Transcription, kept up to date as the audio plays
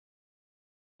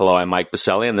Hello, I'm Mike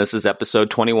Biselli, and this is episode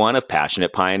 21 of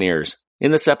Passionate Pioneers. In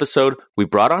this episode, we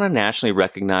brought on a nationally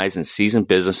recognized and seasoned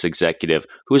business executive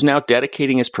who is now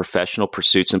dedicating his professional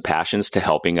pursuits and passions to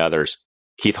helping others.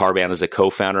 Keith Harband is a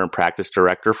co-founder and practice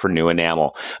director for New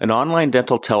Enamel, an online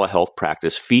dental telehealth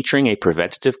practice featuring a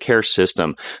preventative care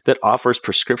system that offers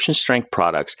prescription-strength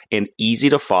products and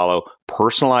easy-to-follow,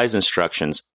 personalized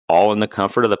instructions, all in the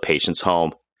comfort of the patient's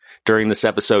home. During this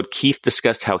episode, Keith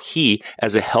discussed how he,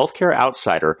 as a healthcare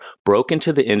outsider, broke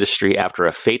into the industry after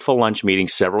a fateful lunch meeting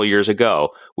several years ago,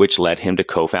 which led him to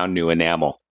co-found New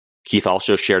Enamel. Keith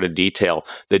also shared in detail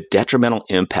the detrimental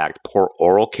impact poor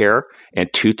oral care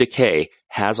and tooth decay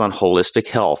has on holistic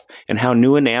health and how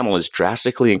New Enamel is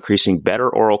drastically increasing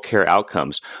better oral care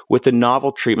outcomes with the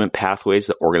novel treatment pathways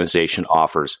the organization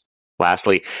offers.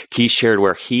 Lastly, Keith shared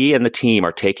where he and the team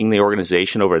are taking the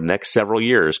organization over the next several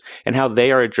years and how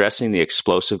they are addressing the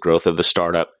explosive growth of the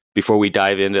startup. Before we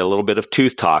dive into a little bit of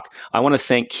tooth talk, I want to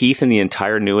thank Keith and the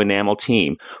entire New Enamel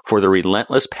team for the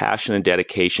relentless passion and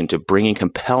dedication to bringing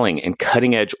compelling and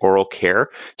cutting-edge oral care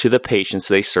to the patients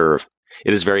they serve.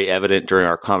 It is very evident during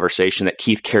our conversation that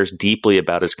Keith cares deeply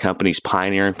about his company's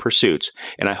pioneering pursuits,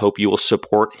 and I hope you will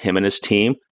support him and his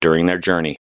team during their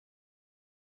journey.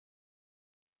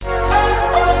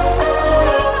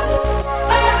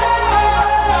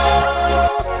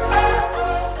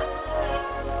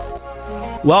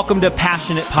 Welcome to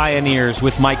Passionate Pioneers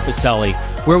with Mike Biselli,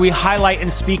 where we highlight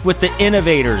and speak with the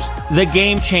innovators, the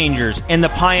game changers, and the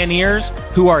pioneers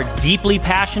who are deeply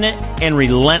passionate and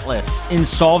relentless in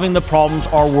solving the problems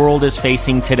our world is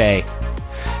facing today.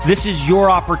 This is your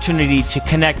opportunity to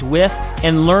connect with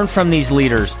and learn from these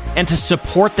leaders and to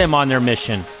support them on their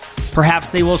mission. Perhaps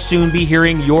they will soon be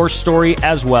hearing your story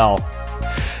as well.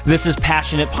 This is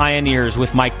Passionate Pioneers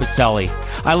with Mike Biselli.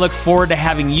 I look forward to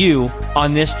having you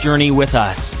on this journey with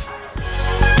us.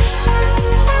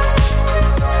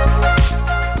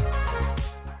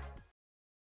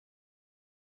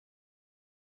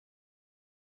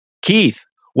 Keith,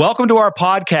 welcome to our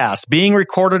podcast, being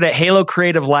recorded at Halo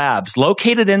Creative Labs,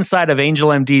 located inside of Angel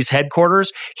MD's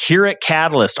headquarters here at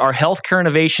Catalyst, our healthcare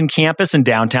innovation campus in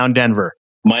downtown Denver.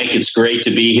 Mike, it's great to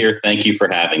be here. Thank you for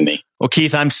having me. Well,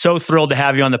 Keith, I'm so thrilled to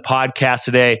have you on the podcast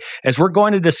today as we're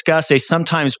going to discuss a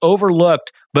sometimes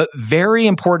overlooked but very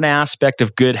important aspect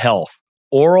of good health,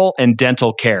 oral and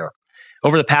dental care.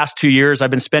 Over the past 2 years,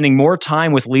 I've been spending more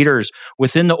time with leaders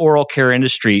within the oral care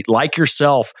industry like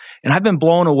yourself, and I've been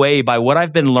blown away by what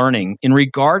I've been learning in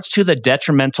regards to the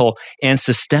detrimental and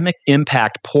systemic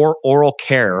impact poor oral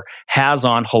care has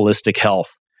on holistic health.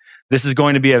 This is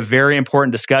going to be a very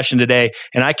important discussion today,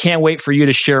 and I can't wait for you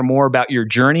to share more about your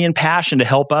journey and passion to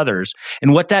help others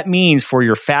and what that means for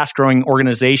your fast-growing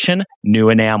organization, New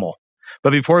Enamel. But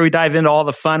before we dive into all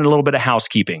the fun and a little bit of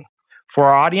housekeeping, for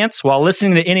our audience, while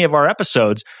listening to any of our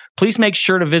episodes, please make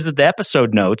sure to visit the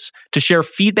episode notes to share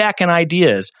feedback and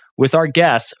ideas with our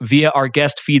guests via our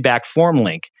guest feedback form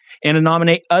link, and to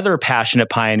nominate other passionate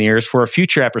pioneers for a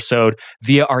future episode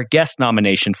via our guest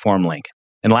nomination form link.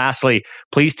 And lastly,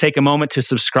 please take a moment to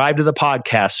subscribe to the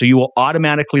podcast so you will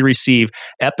automatically receive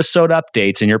episode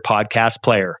updates in your podcast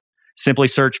player. Simply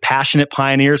search Passionate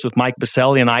Pioneers with Mike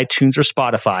Biselli on iTunes or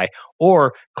Spotify,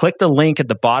 or click the link at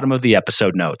the bottom of the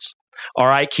episode notes. All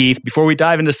right, Keith, before we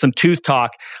dive into some tooth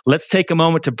talk, let's take a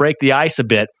moment to break the ice a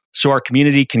bit so our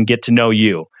community can get to know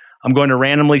you. I'm going to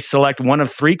randomly select one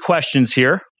of 3 questions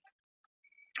here.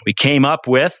 We came up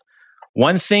with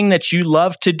one thing that you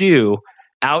love to do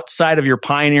outside of your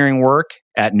pioneering work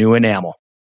at New Enamel.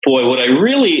 Boy, what I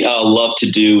really love to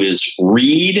do is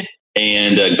read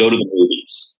and go to the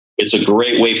movies. It's a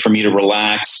great way for me to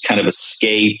relax, kind of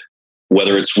escape,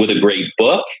 whether it's with a great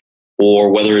book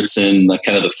or whether it's in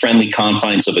kind of the friendly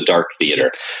confines of a dark theater.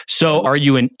 So are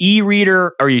you an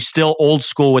e-reader? Or are you still old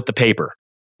school with the paper?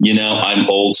 You know, I'm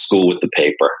old school with the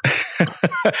paper.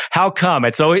 How come?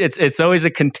 It's always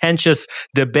a contentious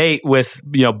debate with,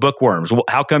 bookworms.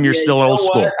 How come you're still old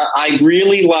school? I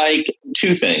really like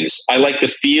 2 things. I like the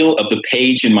feel of the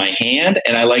page in my hand,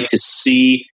 and I like to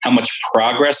see how much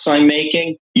progress I'm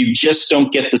making. You just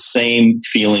don't get the same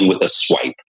feeling with a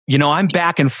swipe. I'm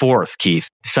back and forth, Keith.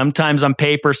 Sometimes I'm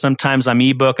paper, sometimes I'm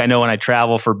ebook. I know when I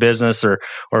travel for business or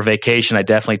vacation, I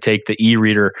definitely take the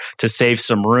e-reader to save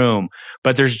some room.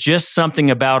 But there's just something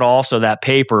about also that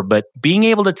paper. But being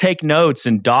able to take notes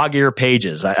and dog-ear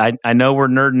pages, I know we're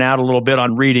nerding out a little bit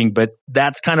on reading, but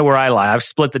that's kind of where I lie. I've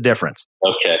split the difference.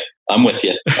 Okay. I'm with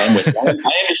you. I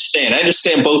understand. I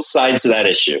understand both sides of that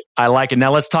issue. I like it.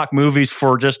 Now let's talk movies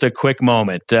for just a quick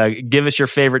moment. Give us your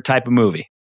favorite type of movie.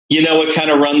 It kind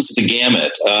of runs the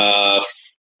gamut.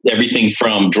 Everything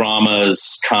from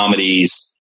dramas,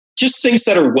 comedies, just things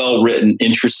that are well written,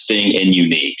 interesting, and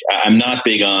unique. I'm not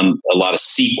big on a lot of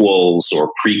sequels or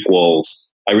prequels.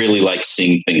 I really like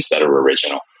seeing things that are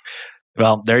original.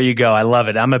 Well, there you go. I love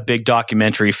it. I'm a big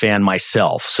documentary fan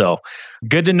myself. So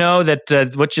good to know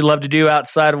that what you love to do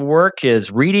outside of work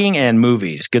is reading and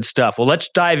movies. Good stuff. Well, let's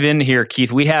dive in here,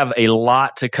 Keith. We have a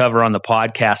lot to cover on the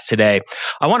podcast today.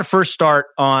 I want to first start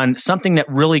on something that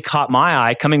really caught my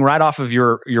eye coming right off of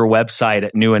your website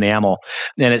at New Enamel.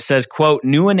 And it says, quote,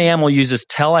 New Enamel uses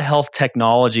telehealth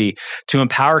technology to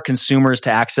empower consumers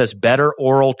to access better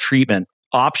oral treatment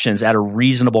options at a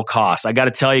reasonable cost. I got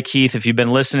to tell you, Keith, if you've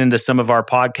been listening to some of our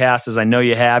podcasts, as I know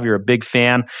you have, you're a big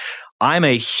fan. I'm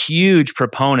a huge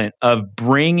proponent of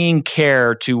bringing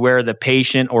care to where the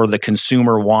patient or the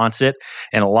consumer wants it.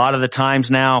 And a lot of the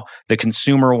times now, the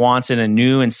consumer wants it in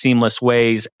new and seamless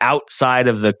ways outside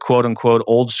of the quote unquote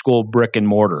old school brick and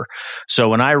mortar. So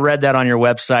when I read that on your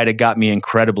website, it got me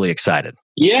incredibly excited.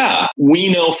 Yeah, we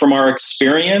know from our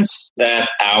experience that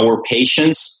our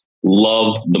patients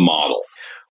love the model.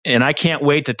 And I can't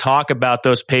wait to talk about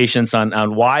those patients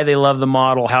on why they love the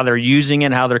model, how they're using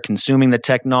it, how they're consuming the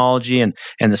technology and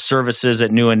the services at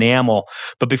New Enamel.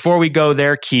 But before we go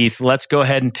there, Keith, let's go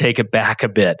ahead and take it back a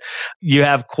bit. You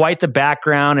have quite the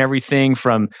background, everything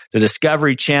from the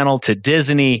Discovery Channel to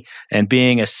Disney and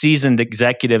being a seasoned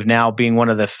executive now, being one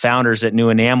of the founders at New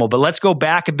Enamel. But let's go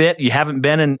back a bit. You haven't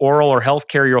been in oral or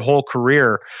healthcare your whole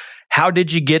career. How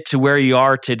did you get to where you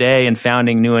are today and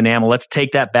founding New Enamel? Let's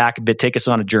take that back a bit. Take us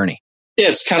on a journey. Yeah,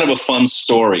 it's kind of a fun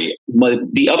story.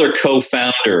 The other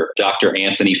co-founder, Dr.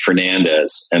 Anthony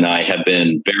Fernandez, and I have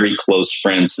been very close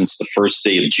friends since the first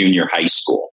day of junior high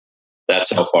school. That's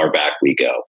how far back we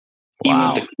go.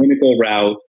 Wow. He went the clinical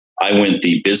route. I went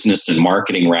the business and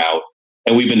marketing route.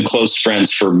 And we've been close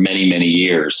friends for many, many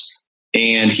years.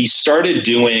 And he started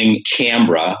doing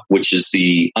Cambra, which is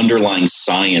the underlying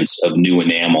science of New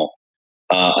Enamel,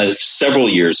 several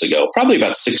years ago, probably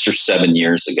about 6 or 7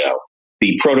 years ago.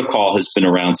 The protocol has been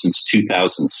around since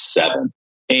 2007.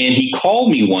 And he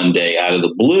called me one day out of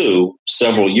the blue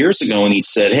several years ago and he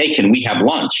said, hey, can we have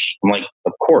lunch? I'm like,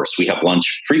 of course, we have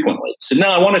lunch frequently. He said, no,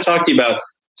 I want to talk to you about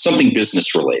something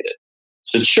business related. I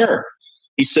said, sure.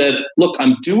 He said, look,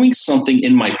 I'm doing something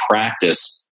in my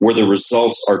practice where the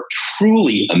results are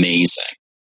truly amazing.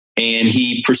 And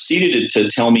he proceeded to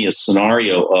tell me a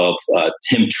scenario of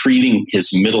him treating his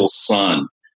middle son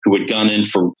who had gone in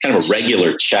for kind of a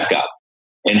regular checkup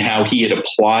and how he had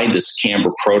applied this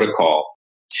Cambra protocol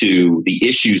to the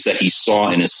issues that he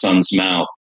saw in his son's mouth.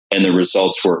 And the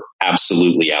results were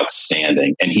absolutely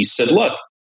outstanding. And he said, look,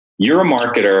 you're a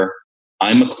marketer.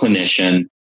 I'm a clinician.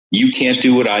 You can't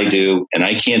do what I do and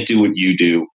I can't do what you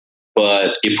do.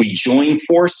 But if we join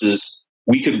forces,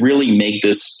 we could really make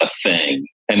this a thing.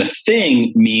 And a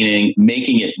thing meaning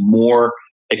making it more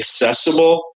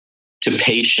accessible to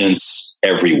patients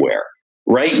everywhere.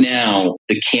 Right now,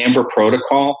 the Cambra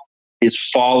protocol is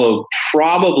followed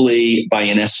probably by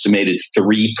an estimated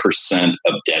 3%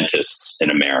 of dentists in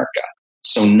America.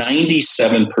 So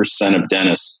 97% of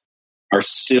dentists are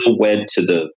still wed to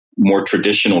the more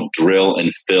traditional drill and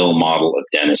fill model of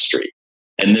dentistry.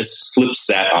 And this flips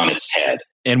that on its head.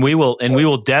 And we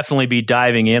will definitely be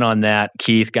diving in on that,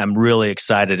 Keith. I'm really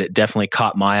excited. It definitely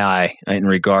caught my eye in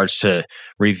regards to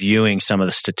reviewing some of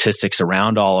the statistics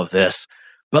around all of this.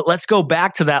 But let's go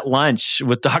back to that lunch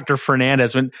with Dr.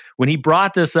 Fernandez. When he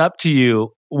brought this up to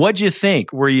you, what'd you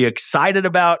think? Were you excited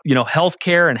about,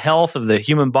 healthcare and health of the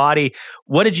human body?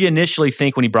 What did you initially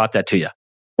think when he brought that to you?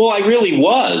 Well, I really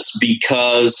was,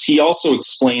 because he also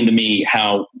explained to me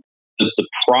how the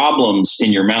problems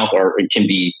in your mouth can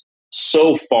be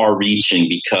so far-reaching,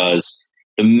 because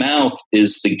the mouth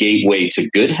is the gateway to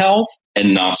good health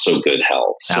and not so good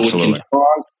health. So Absolutely. It can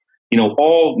cause,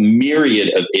 all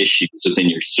myriad of issues within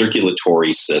your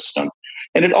circulatory system.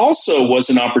 And it also was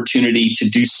an opportunity to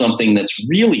do something that's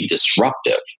really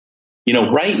disruptive.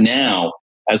 Right now,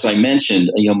 as I mentioned,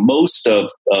 most of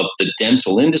the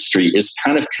dental industry is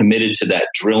kind of committed to that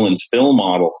drill and fill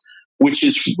model, which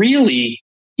is really,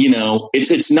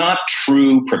 it's not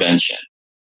true prevention.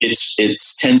 It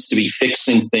tends to be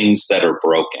fixing things that are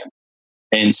broken.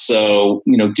 And so,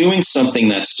 doing something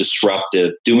that's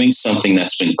disruptive, doing something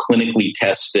that's been clinically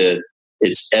tested,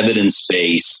 it's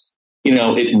evidence-based,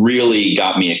 it really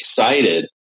got me excited.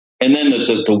 And then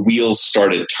the wheels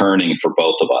started turning for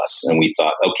both of us. And we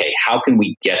thought, okay, how can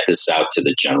we get this out to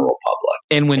the general public?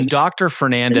 And when Dr.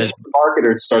 Fernandez... As a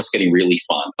marketer, it starts getting really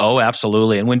fun. Oh,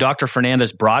 absolutely. And when Dr.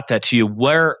 Fernandez brought that to you,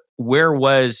 where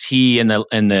was he in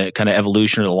the kind of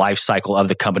evolution or the life cycle of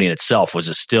the company itself? Was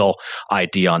it still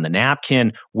idea on the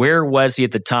napkin? Where was he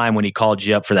at the time when he called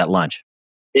you up for that lunch?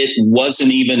 It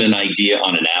wasn't even an idea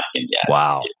on a napkin yet.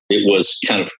 Wow. It was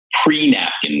kind of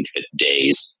pre-napkin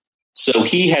days. So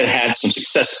he had some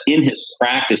success in his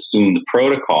practice doing the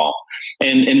protocol.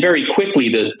 And very quickly,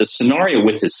 the scenario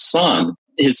with his son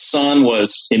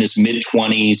was in his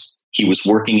mid-20s. He was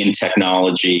working in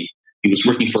technology. He was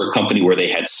working for a company where they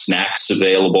had snacks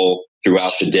available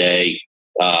throughout the day.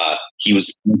 He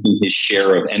was drinking his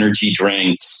share of energy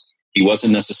drinks. He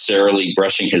wasn't necessarily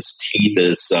brushing his teeth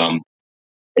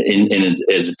in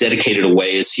as dedicated a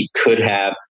way as he could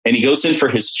have. And he goes in for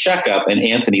his checkup, and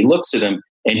Anthony looks at him,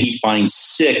 and he finds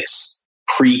 6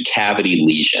 pre-cavity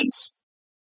lesions,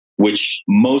 which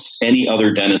most any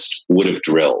other dentist would have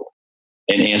drilled.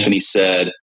 And Anthony said,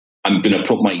 I'm going to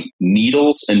put my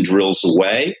needles and drills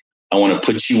away. I want to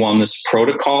put you on this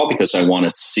protocol because I want to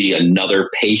see another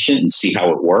patient and see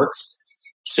how it works.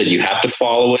 He said, you have to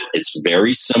follow it. It's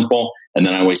very simple. And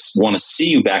then I always want to see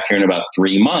you back here in about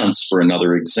 3 months for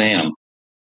another exam.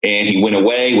 And he went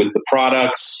away with the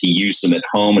products. He used them at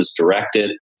home as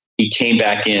directed. He came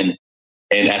back in,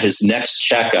 and at his next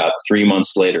checkup 3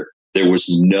 months later, there was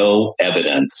no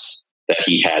evidence that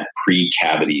he had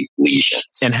pre-cavity lesions.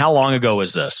 And how long ago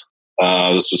was this?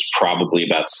 This was probably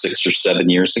about 6 or 7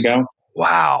 years ago.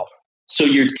 Wow. So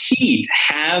your teeth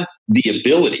have the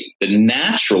ability, the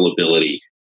natural ability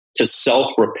to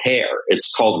self-repair.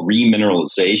 It's called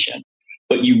remineralization.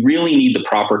 But you really need the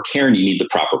proper care and you need the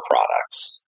proper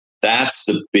products. That's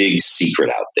the big secret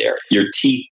out there. Your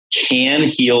teeth can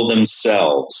heal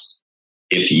themselves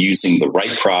if using the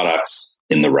right products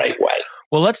in the right way.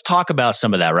 Well, let's talk about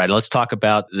some of that, right? Let's talk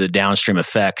about the downstream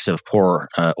effects of poor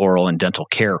oral and dental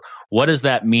care. What does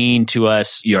that mean to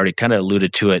us? You already kind of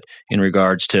alluded to it in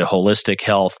regards to holistic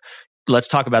health. Let's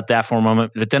talk about that for a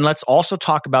moment. But then let's also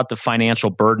talk about the financial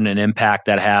burden and impact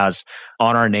that has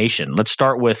on our nation. Let's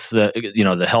start with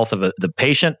the health of the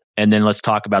patient, and then let's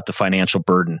talk about the financial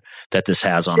burden that this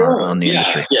has on the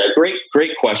industry. Yeah,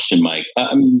 great question, Mike.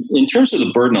 In terms of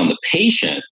the burden on the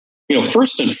patient,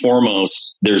 first and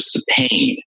foremost, there's the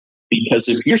pain. Because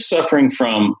if you're suffering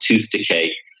from tooth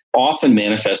decay, often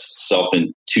manifests itself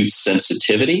in tooth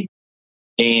sensitivity.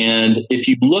 And if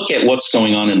you look at what's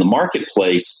going on in the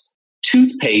marketplace,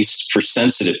 toothpaste for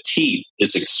sensitive teeth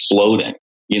is exploding.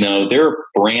 There are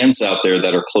brands out there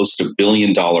that are close to $1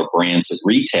 billion brands at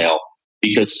retail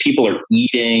because people are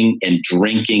eating and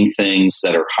drinking things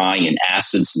that are high in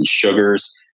acids and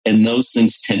sugars, and those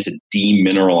things tend to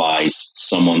demineralize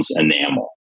someone's enamel.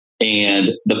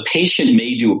 And the patient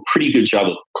may do a pretty good job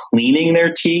of cleaning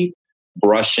their teeth,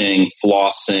 brushing,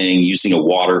 flossing, using a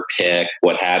water pick,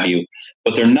 what have you,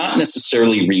 but they're not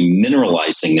necessarily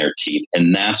remineralizing their teeth.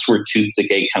 And that's where tooth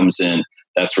decay comes in.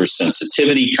 That's where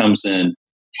sensitivity comes in,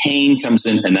 pain comes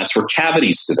in, and that's where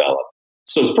cavities develop.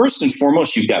 So first and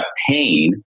foremost, you've got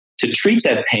pain. To treat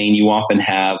that pain, you often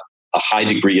have a high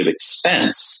degree of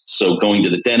expense. So going to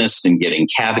the dentist and getting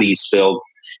cavities filled.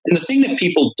 And the thing that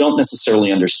people don't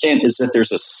necessarily understand is that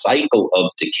there's a cycle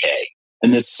of decay.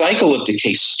 And this cycle of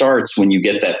decay starts when you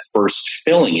get that first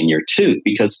filling in your tooth,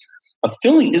 because a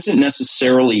filling isn't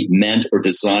necessarily meant or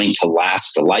designed to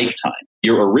last a lifetime.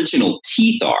 Your original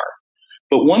teeth are.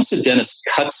 But once a dentist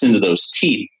cuts into those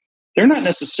teeth, they're not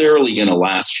necessarily going to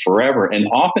last forever. And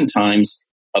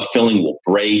oftentimes, a filling will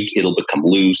break, it'll become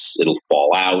loose, it'll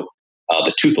fall out,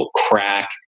 the tooth will crack,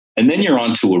 and then you're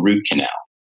onto a root canal.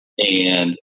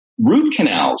 And root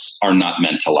canals are not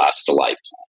meant to last a lifetime.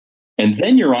 And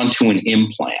then you're onto an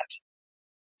implant.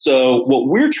 So what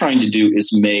we're trying to do is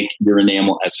make your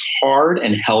enamel as hard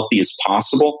and healthy as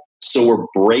possible. So we're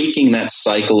breaking that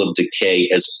cycle of decay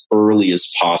as early as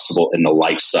possible in the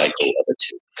life cycle of a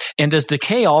tooth. And does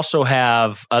decay also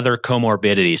have other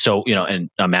comorbidities? So, and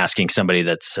I'm asking somebody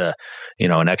that's,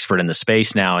 an expert in the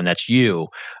space now, and that's you.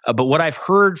 But what I've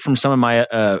heard from some of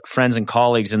my friends and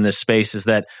colleagues in this space is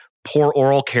that poor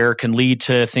oral care can lead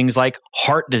to things like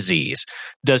heart disease.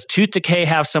 Does tooth decay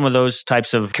have some of those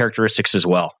types of characteristics as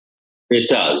well? It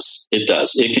does. It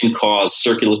does. It can cause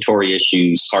circulatory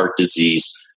issues, heart disease,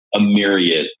 a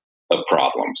myriad of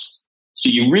problems. So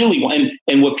you really want,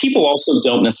 and what people also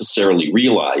don't necessarily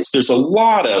realize, there's a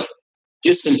lot of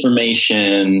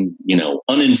disinformation,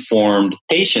 uninformed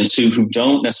patients who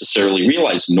don't necessarily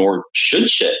realize, nor should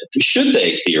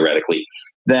they theoretically,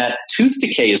 that tooth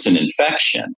decay is an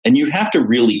infection, and you have to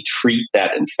really treat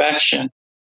that infection.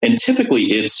 And typically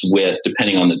it's with,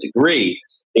 depending on the degree,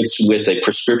 it's with a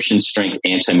prescription strength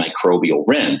antimicrobial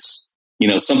rinse.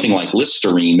 Something like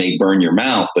Listerine may burn your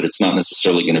mouth, but it's not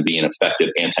necessarily going to be an effective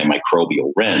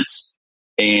antimicrobial rinse.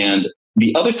 And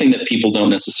the other thing that people don't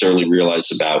necessarily realize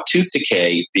about tooth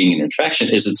decay being an infection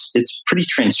is it's pretty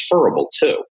transferable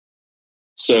too.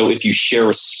 So if you share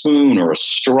a spoon or a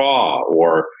straw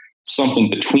or something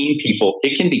between people,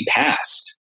 it can be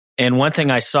passed. And one thing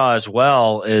I saw as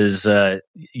well is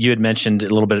you had mentioned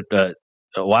a little bit a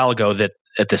while ago that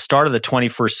at the start of the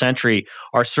 21st century,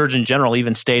 our Surgeon General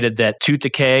even stated that tooth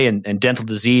decay and dental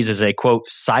disease is a, quote,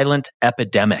 silent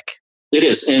epidemic. It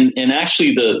is. And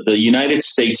actually, the United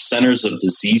States Centers of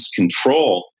Disease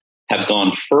Control have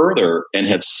gone further and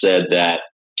have said that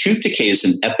tooth decay is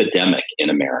an epidemic in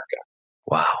America.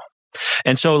 Wow.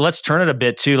 And so let's turn it a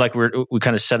bit too, like we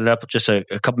kind of set it up just a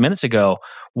couple minutes ago.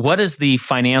 What is the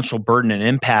financial burden and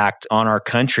impact on our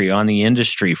country, on the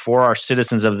industry, for our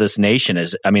citizens of this nation?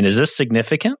 Is this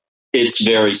significant? It's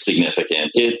very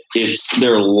significant.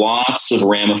 There are lots of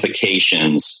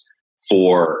ramifications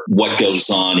for what goes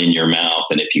on in your mouth.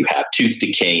 And if you have tooth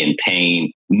decay and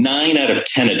pain, 9 out of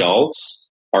 10 adults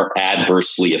are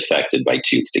adversely affected by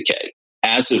tooth decay.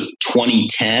 As of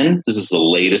 2010, this is the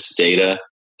latest data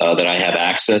that I have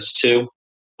access to,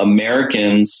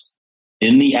 Americans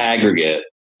in the aggregate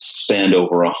spend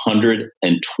over $120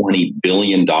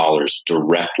 billion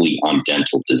directly on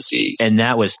dental disease. And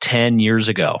that was 10 years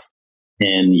ago.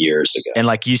 10 years ago. And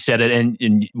like you said, and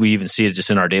we even see it just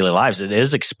in our daily lives, it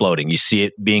is exploding. You see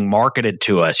it being marketed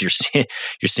to us. You're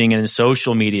seeing it in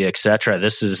social media, et cetera.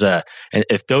 This is, and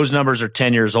if those numbers are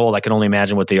 10 years old, I can only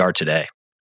imagine what they are today.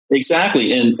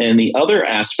 Exactly. And the other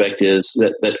aspect is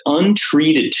that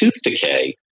untreated tooth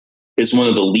decay is one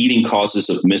of the leading causes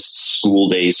of missed school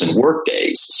days and work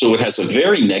days. So it has a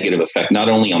very negative effect, not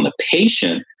only on the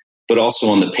patient, but also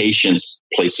on the patient's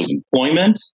place of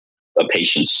employment, a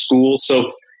patient's school.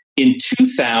 So in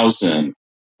 2000,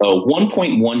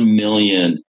 1.1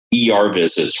 million ER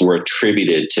visits were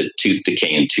attributed to tooth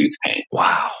decay and tooth pain.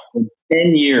 Wow. In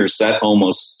 10 years, that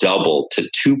almost doubled to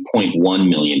 2.1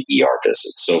 million ER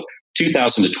visits. So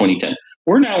 2000 to 2010.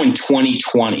 We're now in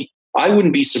 2020. I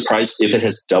wouldn't be surprised if it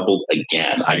has doubled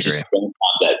again. I just don't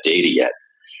have that data yet.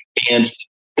 And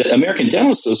the American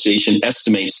Dental Association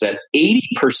estimates that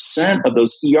 80% of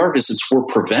those ER visits were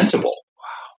preventable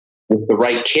with the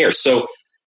right care. So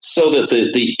that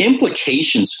the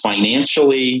implications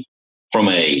financially, from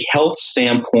a health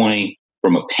standpoint,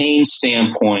 from a pain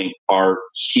standpoint, are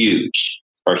huge.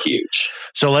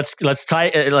 So let's tie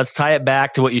it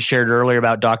back to what you shared earlier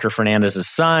about Dr. Fernandez's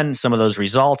son, some of those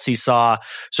results he saw.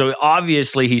 So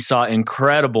obviously he saw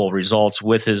incredible results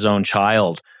with his own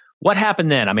child. What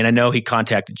happened then? I mean, I know he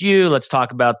contacted you. Let's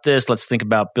talk about this. Let's think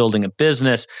about building a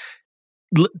business.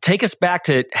 Take us back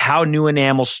to how New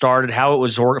Enamel started, how it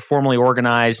was formally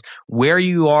organized, where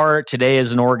you are today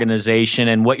as an organization,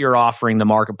 and what you're offering the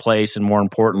marketplace, and more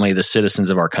importantly, the citizens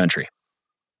of our country.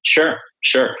 Sure.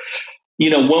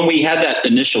 When we had that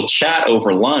initial chat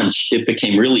over lunch, it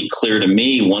became really clear to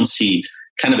me once he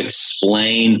kind of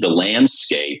explained the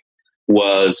landscape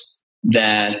was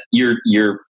that your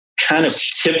kind of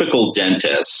typical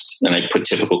dentist, and I put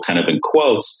typical kind of in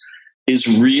quotes, is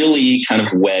really kind of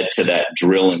wed to that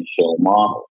drill and fill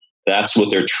model. That's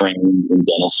what they're trained in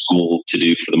dental school to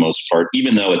do for the most part,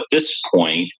 even though at this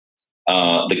point,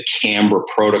 the Canberra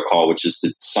protocol, which is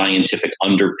the scientific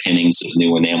underpinnings of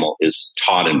New Enamel, is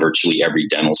taught in virtually every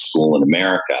dental school in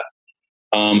America.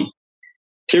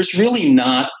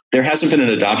 There hasn't been an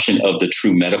adoption of the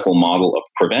true medical model of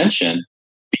prevention,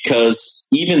 because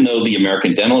even though the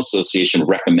American Dental Association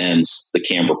recommends the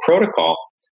Canberra protocol,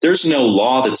 there's no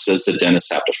law that says that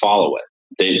dentists have to follow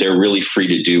it. They're really free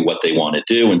to do what they want to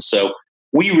do. And so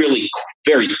we really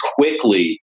very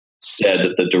quickly said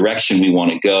that the direction we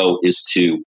want to go is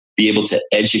to be able to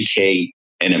educate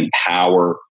and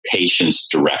empower patients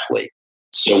directly.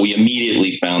 So we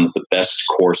immediately found that the best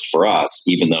course for us,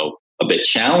 even though a bit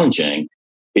challenging,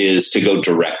 is to go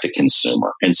direct to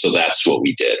consumer. And so that's what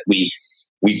we did. We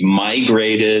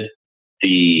migrated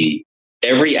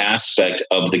every aspect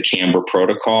of the Canberra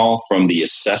protocol, from the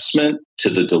assessment to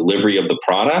the delivery of the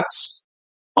products,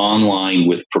 online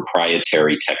with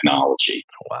proprietary technology.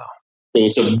 Wow. So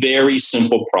it's a very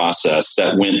simple process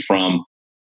that went from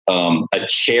a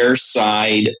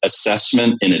chair-side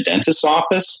assessment in a dentist's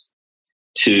office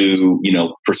to,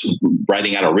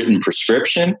 writing out a written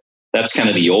prescription. That's kind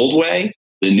of the old way.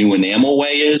 The New Enamel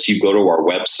way is you go to our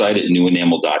website at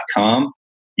newenamel.com.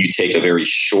 You take a very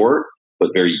short but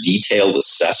very detailed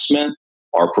assessment.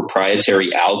 Our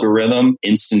proprietary algorithm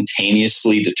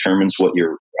instantaneously determines what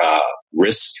your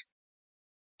risk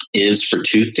is for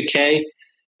tooth decay.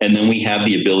 And then we have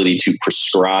the ability to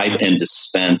prescribe and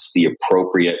dispense the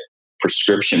appropriate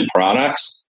prescription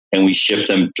products, and we ship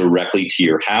them directly to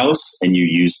your house, and you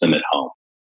use them at home.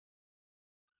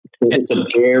 It's a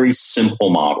very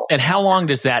simple model. And how long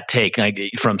does that take? Like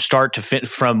from start to fin,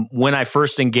 from when I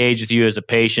first engage with you as a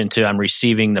patient to I'm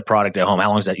receiving the product at home? How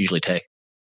long does that usually take?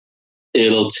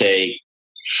 It'll take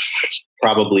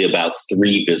probably about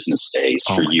 3 business days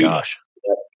for you,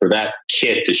 for that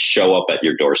kit to show up at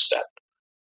your doorstep.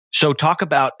 So talk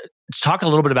a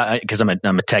little bit about, because I'm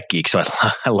a tech geek, so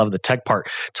I love the tech part.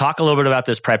 Talk a little bit about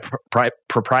this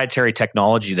proprietary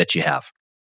technology that you have.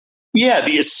 Yeah,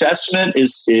 the assessment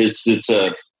it's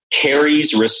a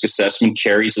caries risk assessment.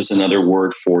 Caries is another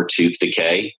word for tooth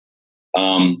decay.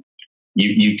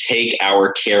 You take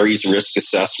our caries risk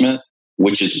assessment,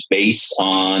 which is based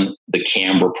on the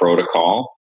Cambra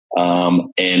protocol, and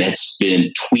it's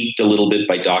been tweaked a little bit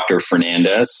by Dr.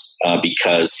 Fernandez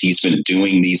because he's been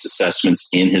doing these assessments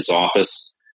in his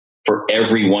office for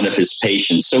every one of his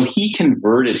patients. So he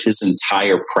converted his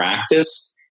entire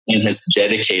practice and has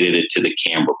dedicated it to the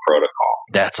Cambra protocol.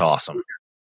 That's awesome.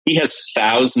 He has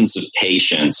thousands of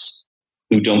patients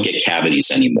who don't get cavities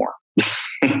anymore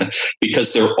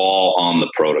because they're all on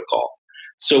the protocol.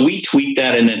 So we tweak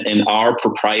that, and our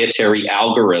proprietary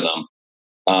algorithm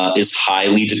is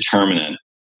highly determinant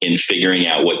in figuring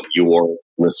out what your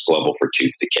risk level for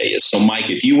tooth decay is. So Mike,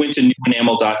 if you went to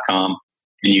newenamel.com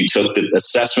and you took the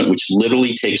assessment, which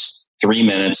literally takes 3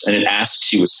 minutes, and it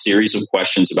asks you a series of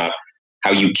questions about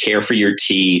how you care for your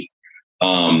teeth,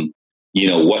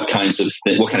 what kind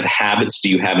of habits do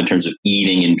you have in terms of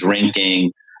eating and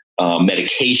drinking,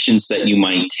 medications that you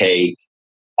might take.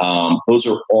 Those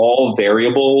are all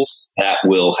variables that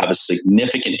will have a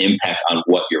significant impact on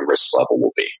what your risk level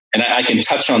will be. And I can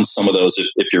touch on some of those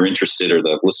if you're interested or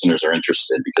the listeners are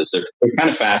interested, because they're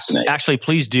kind of fascinating. Actually,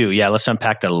 please do. Yeah, let's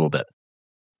unpack that a little bit.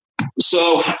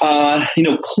 So,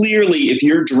 clearly, if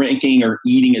you're drinking or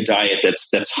eating a diet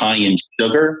that's high in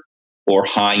sugar or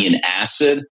high in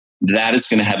acid, that is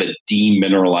going to have a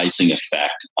demineralizing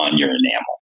effect on your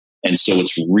enamel. And so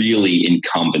it's really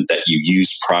incumbent that you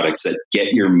use products that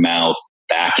get your mouth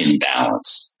back in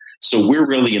balance. So we're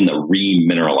really in the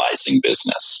remineralizing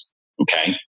business.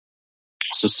 Okay.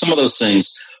 So some of those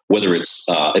things, whether it's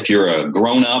if you're a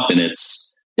grown up and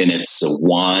it's a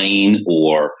wine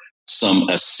or some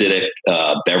acidic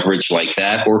beverage like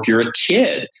that, or if you're a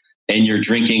kid and you're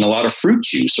drinking a lot of fruit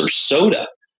juice or soda,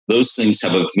 those things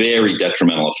have a very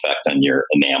detrimental effect on your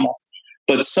enamel.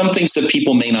 But some things that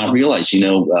people may not realize,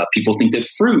 people think that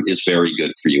fruit is very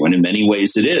good for you, and in many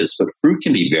ways it is, but fruit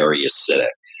can be very acidic.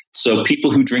 So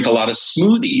people who drink a lot of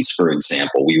smoothies, for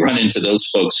example, we run into those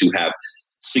folks who have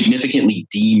significantly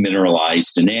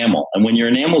demineralized enamel. And when your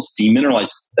enamel is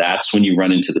demineralized, that's when you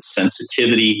run into the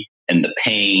sensitivity and the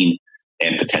pain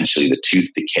and potentially the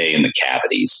tooth decay and the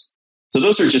cavities. So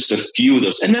those are just a few of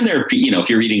those. And then there, if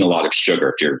you're eating a lot of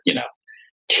sugar, if you're,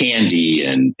 candy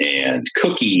and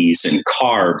cookies and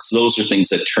carbs, those are things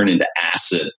that turn into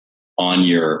acid on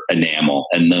your enamel.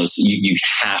 And those, you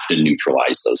have to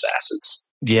neutralize those acids.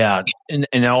 Yeah,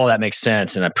 and all that makes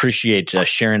sense, and I appreciate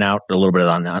sharing out a little bit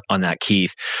on that,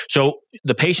 Keith. So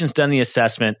the patient's done the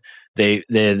assessment, the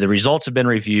results have been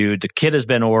reviewed, the kit has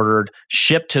been ordered,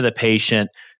 shipped to the patient.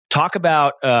 Talk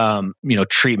about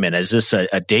treatment. Is this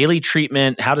a daily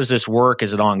treatment? How does this work?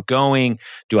 Is it ongoing?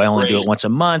 Do I only do it once a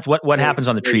month? What happens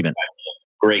on the treatment?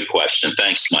 Great question.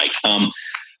 Thanks, Mike.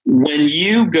 When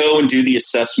you go and do the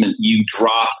assessment, you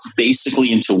drop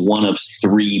basically into one of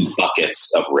 3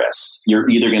 buckets of risk. You're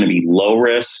either going to be low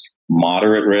risk,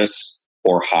 moderate risk,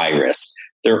 or high risk.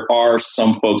 There are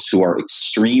some folks who are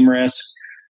extreme risk,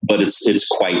 but it's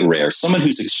quite rare. Someone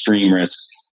who's extreme risk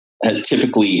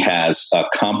typically has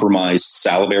compromised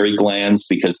salivary glands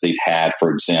because they've had, for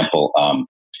example,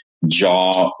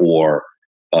 jaw or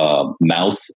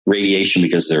mouth radiation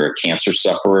because they're a cancer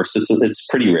sufferer. So it's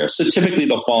pretty rare. So typically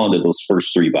they'll fall into those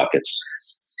first 3 buckets.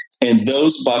 And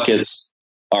those buckets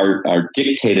are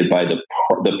dictated by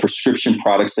the prescription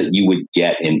products that you would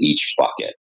get in each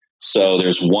bucket. So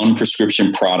there's 1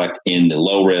 prescription product in the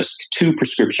low risk, 2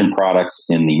 prescription products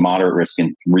in the moderate risk,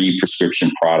 and 3 prescription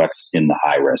products in the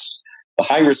high risk. The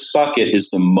high risk bucket is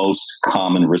the most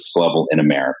common risk level in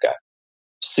America.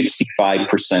 65%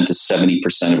 to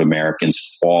 70% of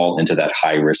Americans fall into that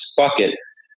high risk bucket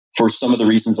for some of the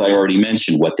reasons I already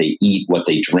mentioned: what they eat, what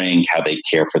they drink, how they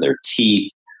care for their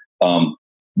teeth.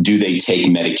 Do they take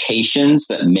medications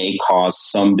that may cause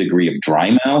some degree of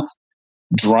dry mouth?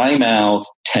 Dry mouth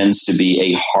tends to be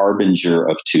a harbinger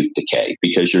of tooth decay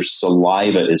because your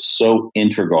saliva is so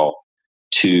integral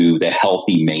to the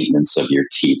healthy maintenance of your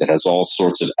teeth. It has all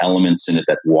sorts of elements in it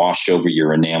that wash over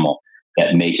your enamel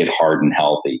that make it hard and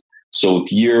healthy. So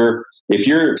if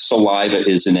your saliva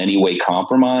is in any way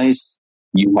compromised,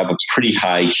 you have a pretty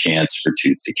high chance for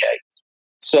tooth decay.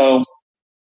 So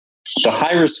the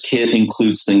high-risk kit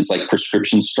includes things like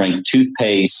prescription-strength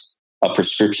toothpaste, a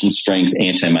prescription-strength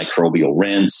antimicrobial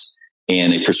rinse,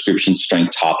 and a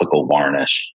prescription-strength topical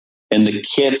varnish. And the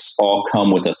kits all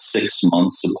come with a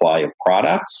 6-month supply of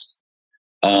products.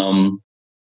 And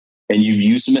you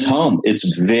use them at home.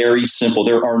 It's very simple.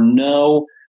 There are no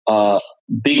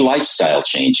big lifestyle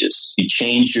changes. You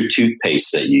change your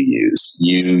toothpaste that you use.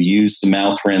 You use the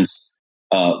mouth rinse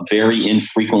very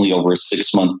infrequently over a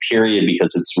 6-month period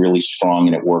because it's really strong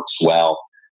and it works well,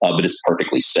 but it's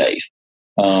perfectly safe.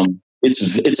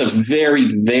 It's a very,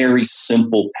 very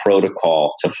simple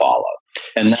protocol to follow.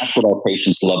 And that's what our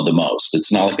patients love the most.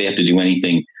 It's not like they have to do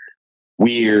anything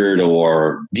weird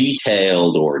or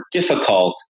detailed or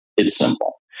difficult. It's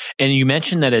simple. And you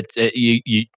mentioned that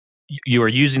you are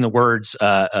using the words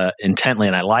intently,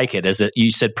 and I like it.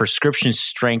 You said prescription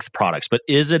strength products, but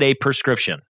is it a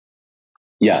prescription?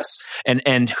 Yes.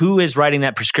 And who is writing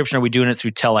that prescription? Are we doing it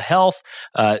through telehealth?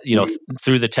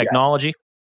 Through the technology?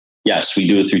 Yes, we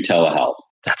do it through telehealth.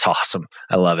 That's awesome.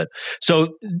 I love it. So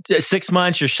 6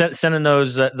 months, you're sending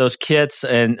those kits,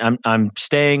 and I'm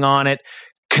staying on it.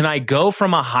 Can I go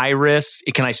from a high risk?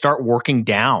 Can I start working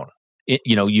down?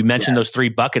 You mentioned those 3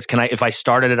 buckets. If I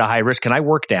started at a high risk, can I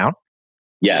work down?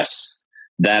 Yes,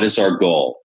 that is our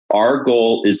goal. Our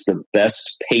goal is the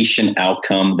best patient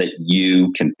outcome that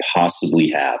you can possibly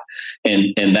have.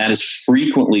 And that is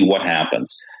frequently what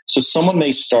happens. So someone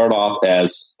may start off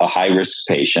as a high-risk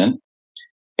patient,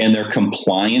 and they're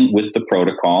compliant with the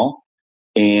protocol,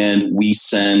 and we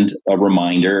send a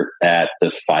reminder at the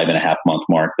 5.5-month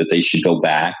mark that they should go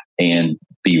back and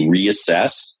be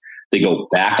reassessed. They go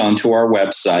back onto our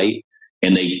website,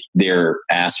 and they're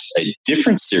asked a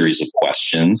different series of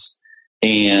questions,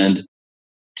 and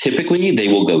typically they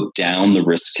will go down the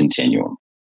risk continuum.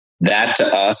 That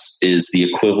to us is the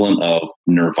equivalent of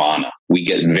nirvana. We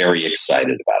get very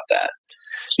excited about that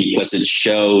because it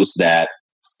shows that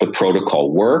the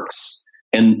protocol works.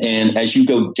 And as you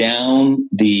go down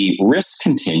the risk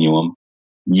continuum,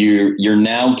 you're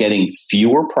now getting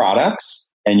fewer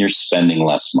products and you're spending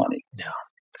less money. Yeah.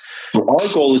 So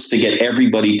our goal is to get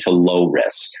everybody to low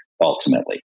risk,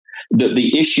 ultimately.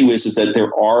 The issue is that there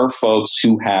are folks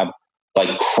who have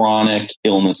like chronic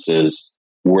illnesses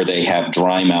where they have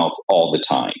dry mouth all the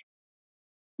time.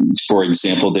 For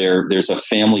example, there's a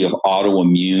family of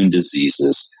autoimmune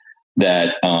diseases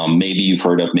that maybe you've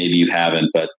heard of, maybe you haven't,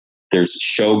 but there's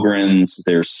Sjogren's,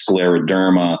 there's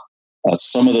scleroderma,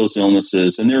 some of those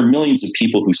illnesses, and there are millions of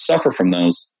people who suffer from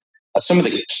those. Some of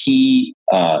the key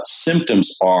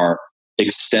symptoms are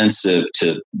extensive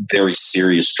to very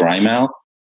serious dry mouth.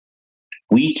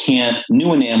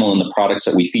 New Enamel and the products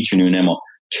that we feature, New Enamel,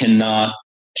 cannot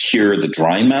cure the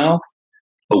dry mouth,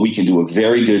 but we can do a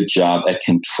very good job at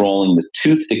controlling the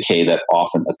tooth decay that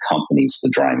often accompanies the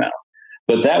dry mouth.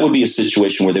 But that would be a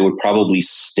situation where they would probably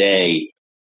stay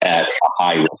at a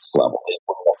high risk level. They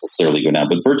wouldn't necessarily go down,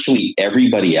 but virtually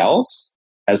everybody else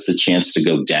has the chance to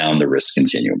go down the risk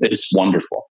continuum. It's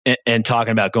wonderful. And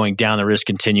talking about going down the risk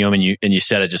continuum, and you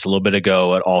said it just a little bit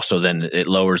ago, it also then it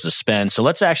lowers the spend. So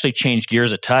let's actually change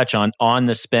gears a touch on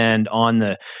the spend, on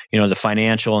the the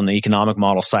financial and the economic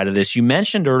model side of this. You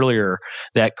mentioned earlier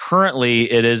that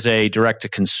currently it is a direct to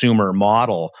consumer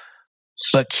model.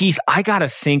 But Keith, I got to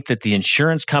think that the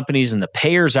insurance companies and the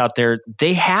payers out there,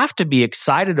 they have to be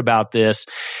excited about this.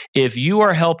 If you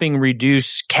are helping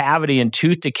reduce cavity and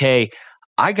tooth decay,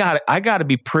 I got to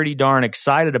be pretty darn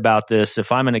excited about this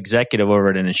if I'm an executive over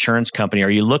at an insurance company. Are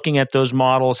you looking at those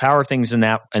models? How are things in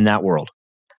that world?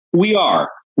 We are.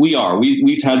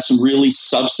 We've had some really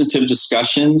substantive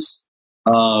discussions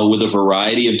with a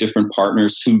variety of different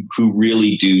partners who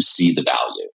really do see the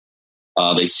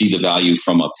value. They see the value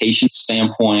from a patient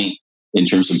standpoint in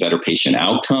terms of better patient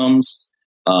outcomes.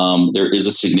 There is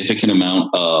a significant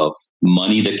amount of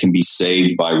money that can be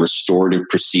saved by restorative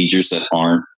procedures that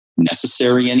aren't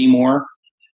necessary anymore.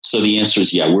 So the answer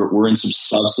is we're in some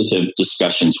substantive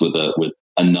discussions with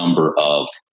a number of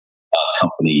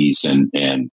companies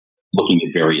and looking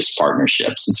at various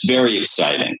partnerships. It's very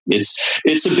exciting.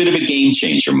 It's a bit of a game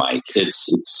changer, Mike.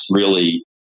 It's really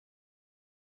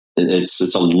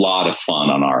it's a lot of fun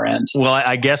on our end. Well,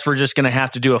 I guess we're just going to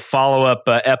have to do a follow-up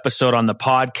episode on the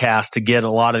podcast to get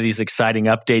a lot of these exciting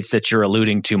updates that you're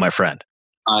alluding to, my friend.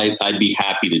 I'd be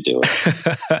happy to do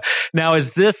it. Now,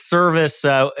 is this service,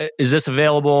 is this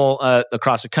available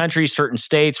across the country, certain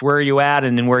states? Where are you at,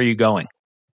 and then where are you going?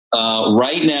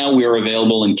 Right now, we are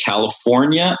available in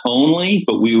California only,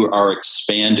 but we are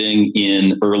expanding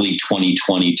in early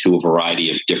 2020 to a variety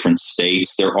of different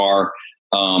states. There are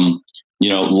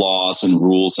laws and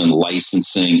rules and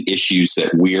licensing issues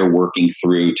that we're working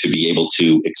through to be able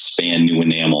to expand New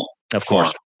Enamel. Of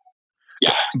course.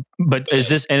 Yeah. But is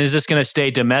this going to stay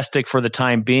domestic for the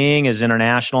time being? Is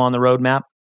international on the roadmap?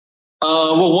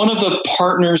 Well, one of the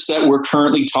partners that we're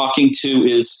currently talking to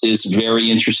is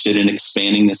very interested in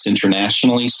expanding this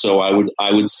internationally. So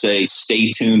I would say stay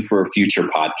tuned for a future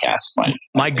podcast, Mike.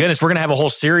 My goodness, we're going to have a whole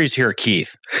series here,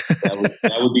 Keith.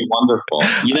 that would be wonderful.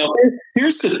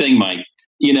 Here's the thing, Mike.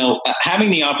 Having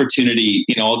the opportunity,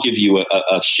 I'll give you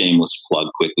a shameless plug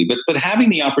quickly, but having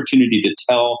the opportunity to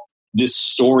tell this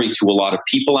story to a lot of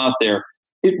people out there,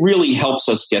 it really helps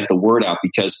us get the word out,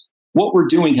 because what we're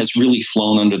doing has really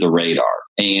flown under the radar.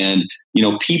 And,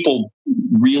 people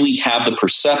really have the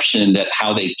perception that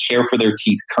how they care for their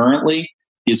teeth currently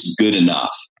is good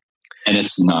enough. And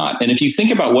it's not. And if you think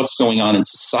about what's going on in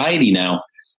society now,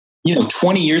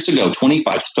 20 years ago,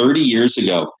 25, 30 years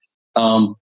ago,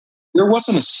 there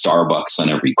wasn't a Starbucks on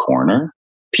every corner.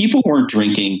 People weren't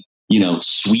drinking,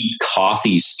 sweet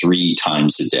coffees 3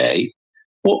 times a day.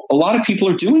 Well, a lot of people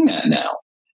are doing that now.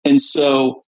 And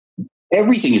so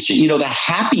everything is, the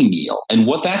Happy Meal and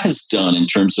what that has done in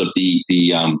terms of the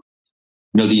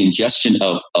ingestion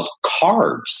of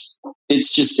carbs.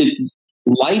 It's just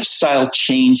lifestyle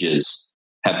changes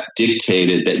have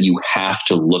dictated that you have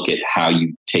to look at how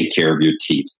you take care of your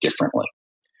teeth differently.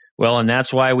 Well, and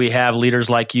that's why we have leaders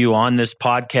like you on this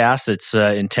podcast. It's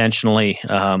intentionally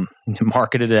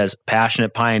marketed as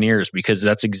Passionate Pioneers, because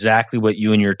that's exactly what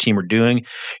you and your team are doing.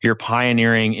 You're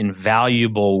pioneering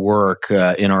invaluable work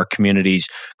in our communities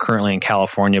currently in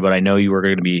California, but I know you are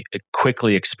going to be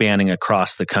quickly expanding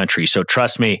across the country. So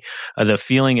trust me, the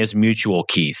feeling is mutual,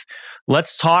 Keith.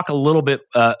 Let's talk a little bit,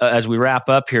 as we wrap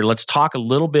up here, let's talk a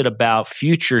little bit about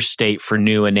future state for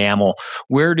New Enamel.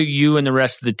 Where do you and the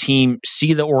rest of the team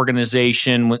see the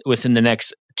organization within the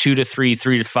next 2 to 3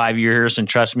 to 5 years? And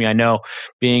trust me, I know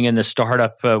being in the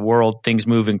startup world, things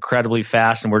move incredibly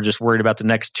fast, and we're just worried about the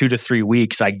next 2 to 3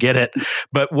 weeks. I get it.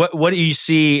 But what do you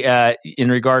see in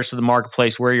regards to the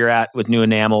marketplace, where you're at with New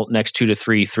Enamel next 2 to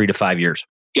 3 to 5 years?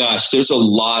 Gosh, there's a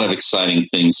lot of exciting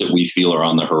things that we feel are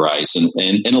on the horizon.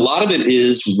 And a lot of it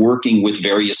is working with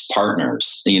various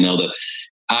partners.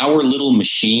 Our little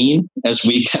machine, as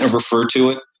we kind of refer to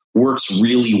it, works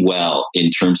really well in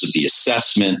terms of the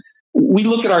assessment. We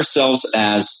look at ourselves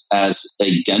as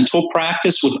a dental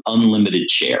practice with unlimited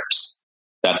chairs.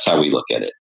 That's how we look at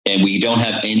it. And we don't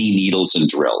have any needles and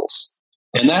drills.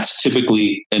 And that's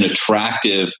typically an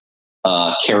attractive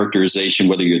characterization,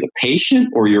 whether you're the patient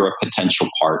or you're a potential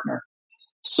partner.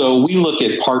 So we look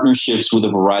at partnerships with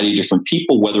a variety of different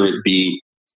people, whether it be,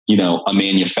 a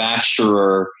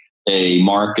manufacturer, a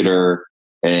marketer,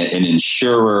 an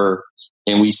insurer,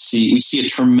 and we see a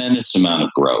tremendous amount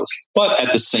of growth. But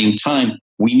at the same time,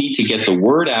 we need to get the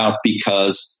word out,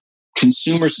 because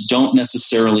consumers don't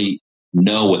necessarily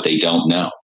know what they don't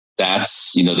know.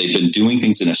 That's, they've been doing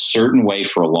things in a certain way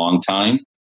for a long time.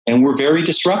 And we're very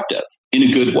disruptive in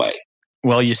a good way.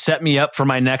 Well, you set me up for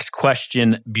my next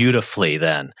question beautifully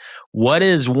then. What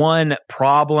is one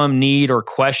problem, need, or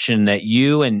question that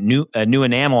you and New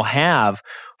Enamel have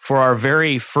for our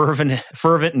very fervent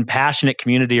and passionate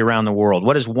community around the world?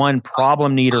 What is one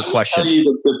problem, need, or question? I'll tell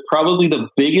you, probably the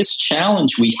biggest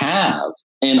challenge we have,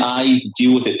 and I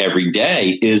deal with it every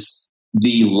day, is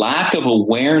the lack of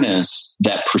awareness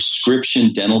that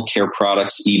prescription dental care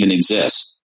products even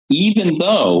exist, even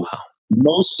though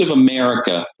most of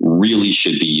America really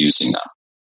should be using them.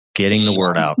 Getting the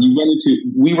word out.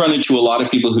 We run into a lot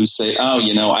of people who say, I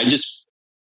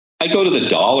go to the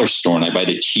dollar store and I buy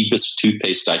the cheapest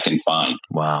toothpaste I can find.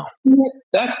 Wow.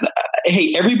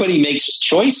 Hey, everybody makes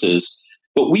choices,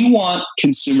 but we want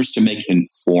consumers to make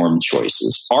informed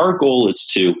choices. Our goal is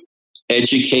to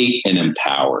educate and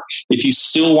empower. If you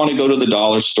still want to go to the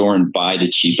dollar store and buy the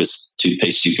cheapest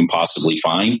toothpaste you can possibly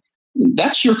find,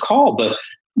 that's your call. But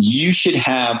you should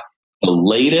have the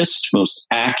latest, most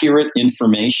accurate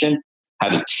information how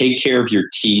to take care of your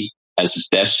teeth as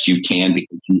best you can,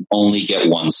 because you only get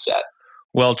one set.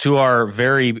 Well, to our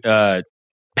very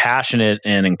passionate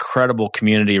and incredible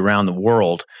community around the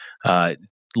world,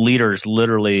 leaders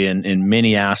literally in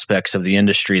many aspects of the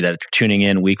industry that are tuning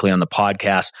in weekly on the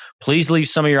podcast, please leave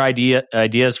some of your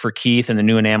ideas for Keith and the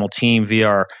New Enamel team via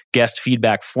our guest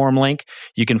feedback form link.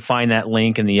 You can find that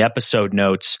link in the episode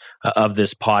notes of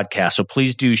this podcast. So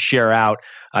please do share out.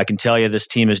 I can tell you this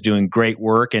team is doing great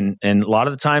work. And a lot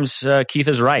of the times, Keith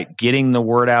is right. Getting the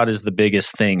word out is the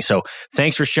biggest thing. So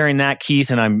thanks for sharing that, Keith.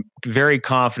 And I'm very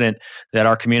confident that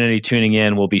our community tuning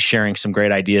in will be sharing some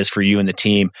great ideas for you and the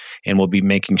team. And we'll be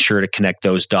making sure to connect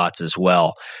those dots as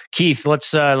well. Keith, let's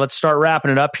start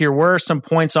wrapping it up here. Where are some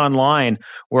points online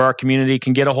where our community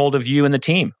can get a hold of you and the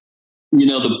team?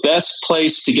 The best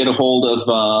place to get a hold of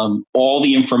all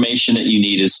the information that you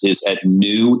need is at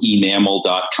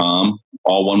newenamel.com,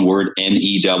 all one word,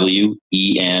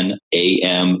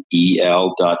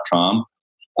 newenamel.com.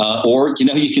 Or,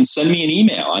 you can send me an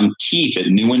email. I'm Keith at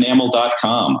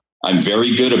newenamel.com. I'm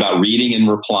very good about reading and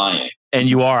replying. And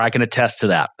you are. I can attest to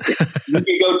that. You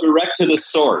can go direct to the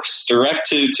source, direct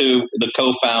to the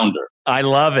co-founder. I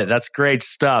love it. That's great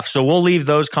stuff. So we'll leave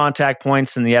those contact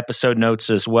points in the episode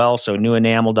notes as well. So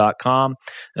newenamel.com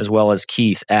as well as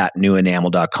Keith at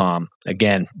newenamel.com.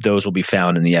 Again, those will be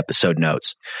found in the episode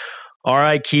notes. All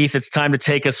right, Keith, it's time to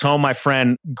take us home, my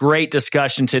friend. Great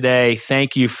discussion today.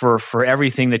 Thank you for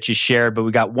everything that you shared. But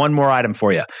we got one more item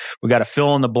for you. We got to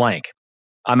fill in the blank.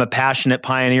 I'm a passionate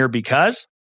pioneer because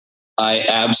I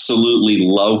absolutely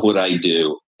love what I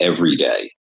do every day.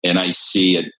 And I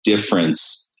see a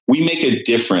difference. We make a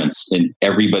difference in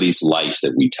everybody's life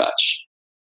that we touch.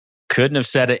 Couldn't have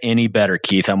said it any better,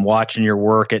 Keith. I'm watching your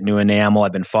work at New Enamel.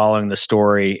 I've been following the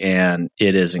story, and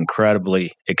it is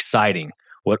incredibly exciting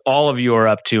what all of you are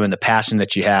up to and the passion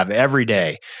that you have every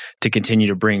day to continue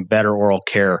to bring better oral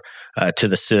care to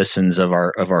the citizens of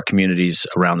our communities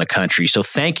around the country. So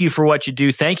thank you for what you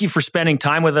do. Thank you for spending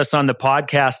time with us on the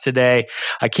podcast today.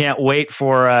 I can't wait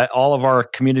for all of our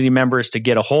community members to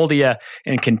get a hold of you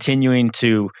and continuing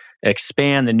to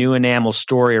expand the New Enamel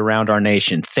story around our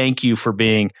nation. Thank you for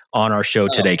being on our show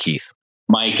today, Keith.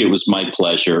 Mike, it was my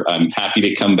pleasure. I'm happy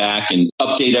to come back and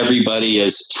update everybody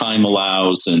as time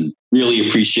allows, and really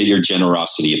appreciate your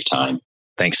generosity of time.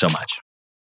 Thanks so much.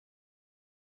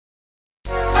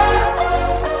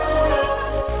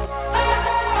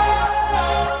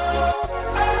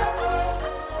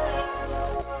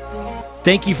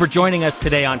 Thank you for joining us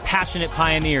today on Passionate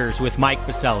Pioneers with Mike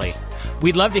Biselli.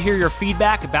 We'd love to hear your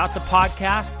feedback about the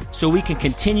podcast so we can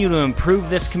continue to improve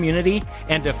this community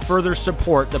and to further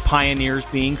support the pioneers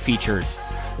being featured.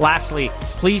 Lastly,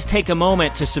 please take a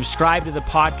moment to subscribe to the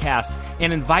podcast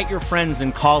and invite your friends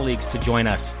and colleagues to join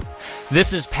us.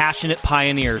 This is Passionate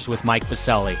Pioneers with Mike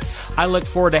Biselli. I look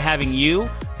forward to having you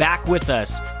back with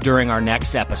us during our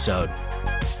next episode.